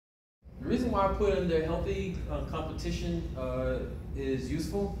reason why I put in there healthy competition is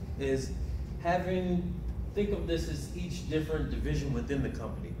useful is think of this as each different division within the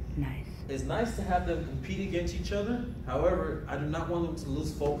company. Nice. It's nice to have them compete against each other. However, I do not want them to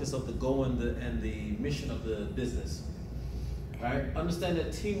lose focus of the goal and the mission of the business. Right? Understand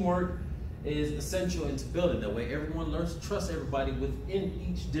that teamwork is essential into building. That way everyone learns to trust everybody within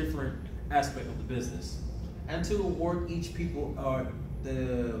each different aspect of the business. And to reward each people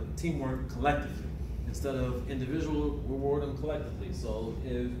the teamwork collectively instead of individual reward them collectively. So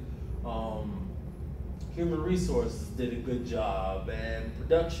if human resources did a good job and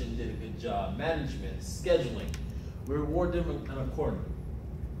production did a good job, management, scheduling, we reward them in accordingly.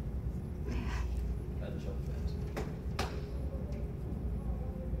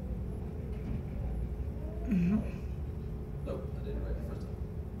 Mm-hmm. Nope, I didn't write the first time.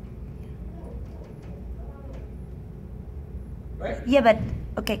 Right? Yeah, but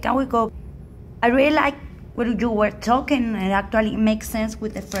okay, can we go? I really like what you were talking, and actually it makes sense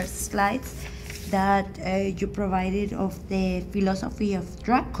with the first slides that you provided of the philosophy of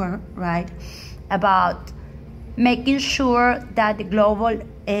Drucker, right? About making sure that the global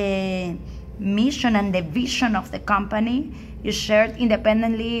mission and the vision of the company is shared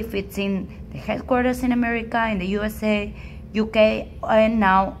independently if it's in the headquarters in America, in the USA, UK, and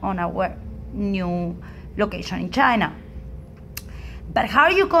now on our new location in China. But how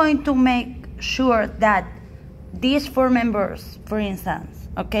are you going to make sure that these 4 members, for instance,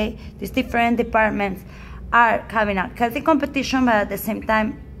 okay, these different departments are having a healthy competition, but at the same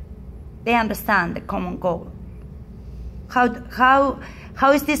time, they understand the common goal?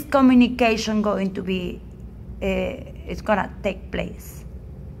 How is this communication going to be, it's gonna take place?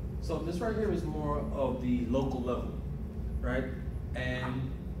 So this right here is more of the local level, right? And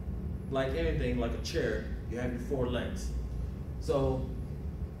like anything, like a chair, you have your 4 legs. So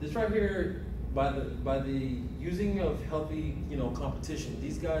this right here, by the using of healthy, competition,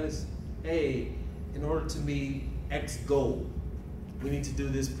 these guys, hey, in order to meet X goal, we need to do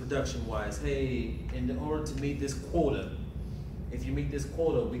this production-wise. Hey, in order to meet this quota, if you meet this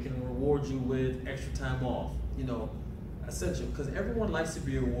quota, we can reward you with extra time off. Essential, because everyone likes to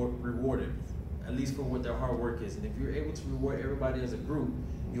be rewarded, at least for what their hard work is. And if you're able to reward everybody as a group,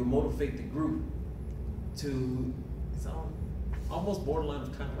 you'll motivate the group to, it's almost borderline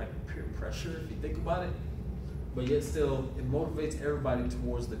of kind of like peer pressure if you think about it, but yet still it motivates everybody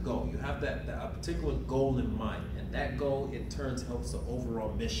towards the goal. You have that particular goal in mind, and that goal in turn helps the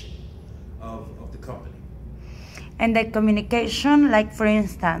overall mission of the company. And the communication, like for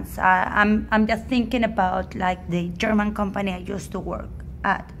instance, I'm just thinking about like the German company I used to work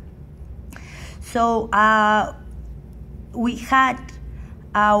at. So we had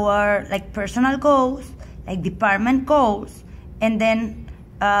our like personal goals, like department goals, and then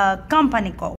company goals.